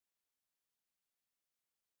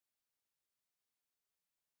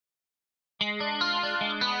Those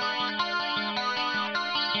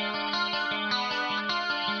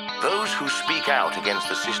who speak out against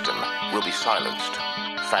the system will be silenced,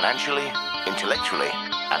 financially, intellectually,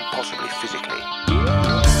 and possibly physically.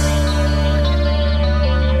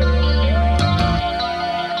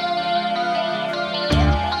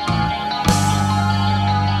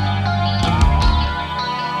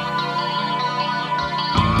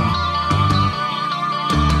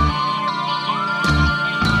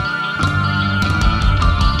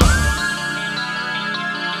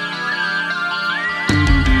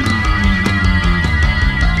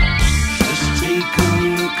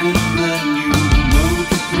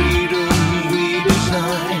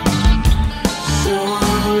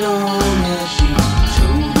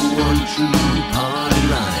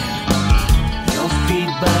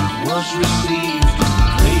 Received,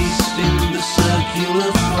 placed in the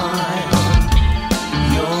circular file.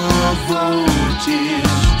 Your vote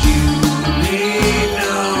is duly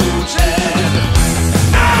noted.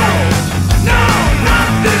 No, no, not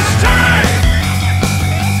this time.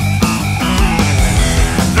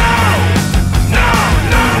 No, no,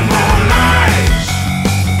 no more lies.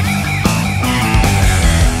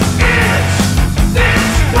 Is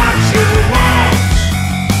this what you want?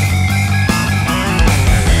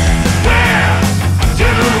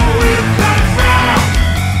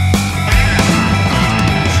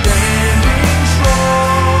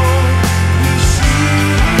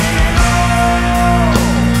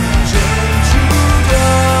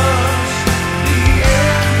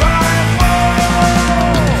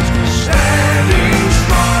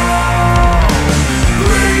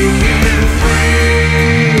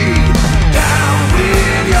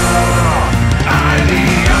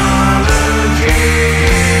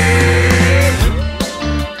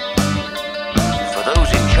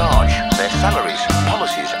 Salaries,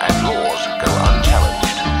 policies, and laws go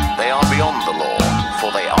unchallenged. They are beyond the law, for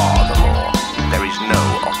they are the law. There is no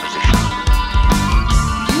opposition.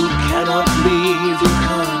 You cannot leave, you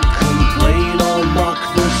can't complain or mock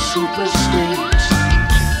the superstate.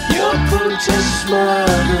 Your protest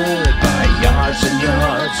smothered by yards and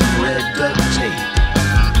yards of red duct tape.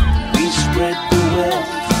 We spread the wealth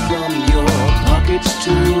from your pockets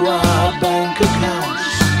to our bank accounts.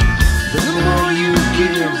 The more you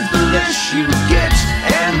give, the less you get,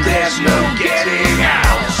 and there's no getting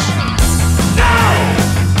out. No,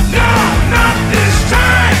 no, not this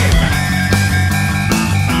time.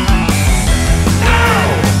 No,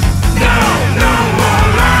 no, no more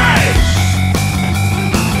lies.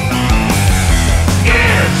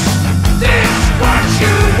 Is this what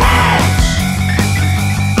you want?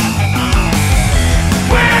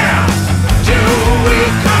 Where do we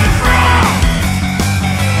come from?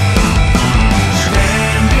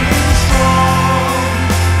 Standing strong,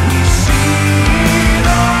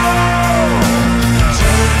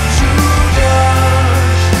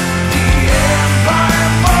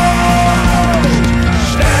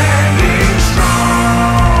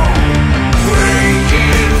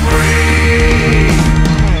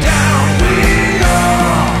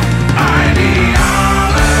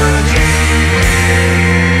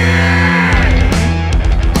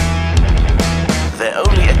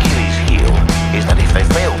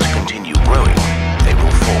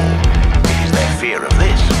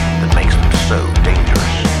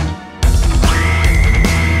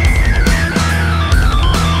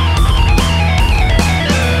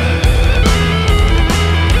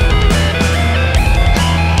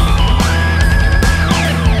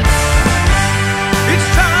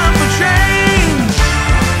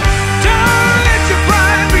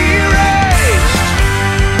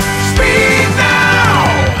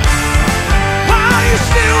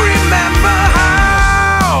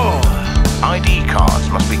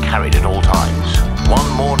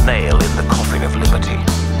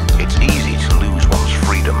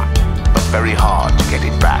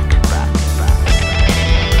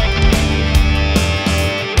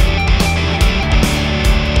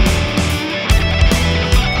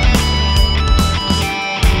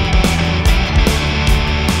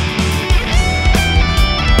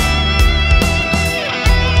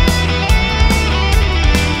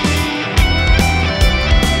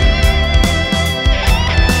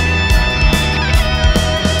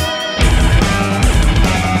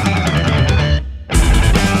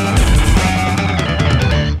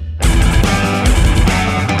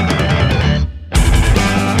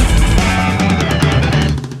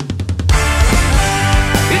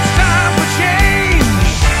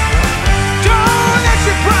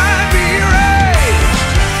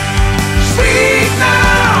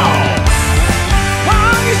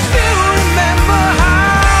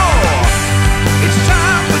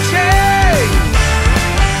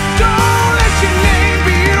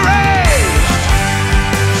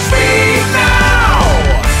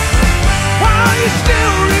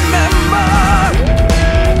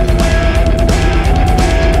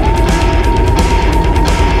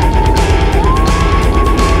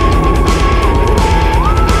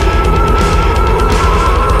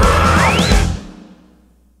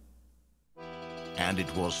 And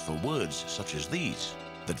it was for words such as these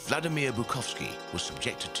that Vladimir Bukovsky was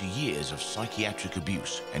subjected to years of psychiatric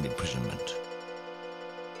abuse and imprisonment.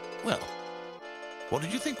 Well, what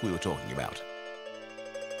did you think we were talking about?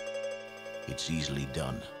 It's easily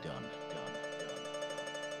done.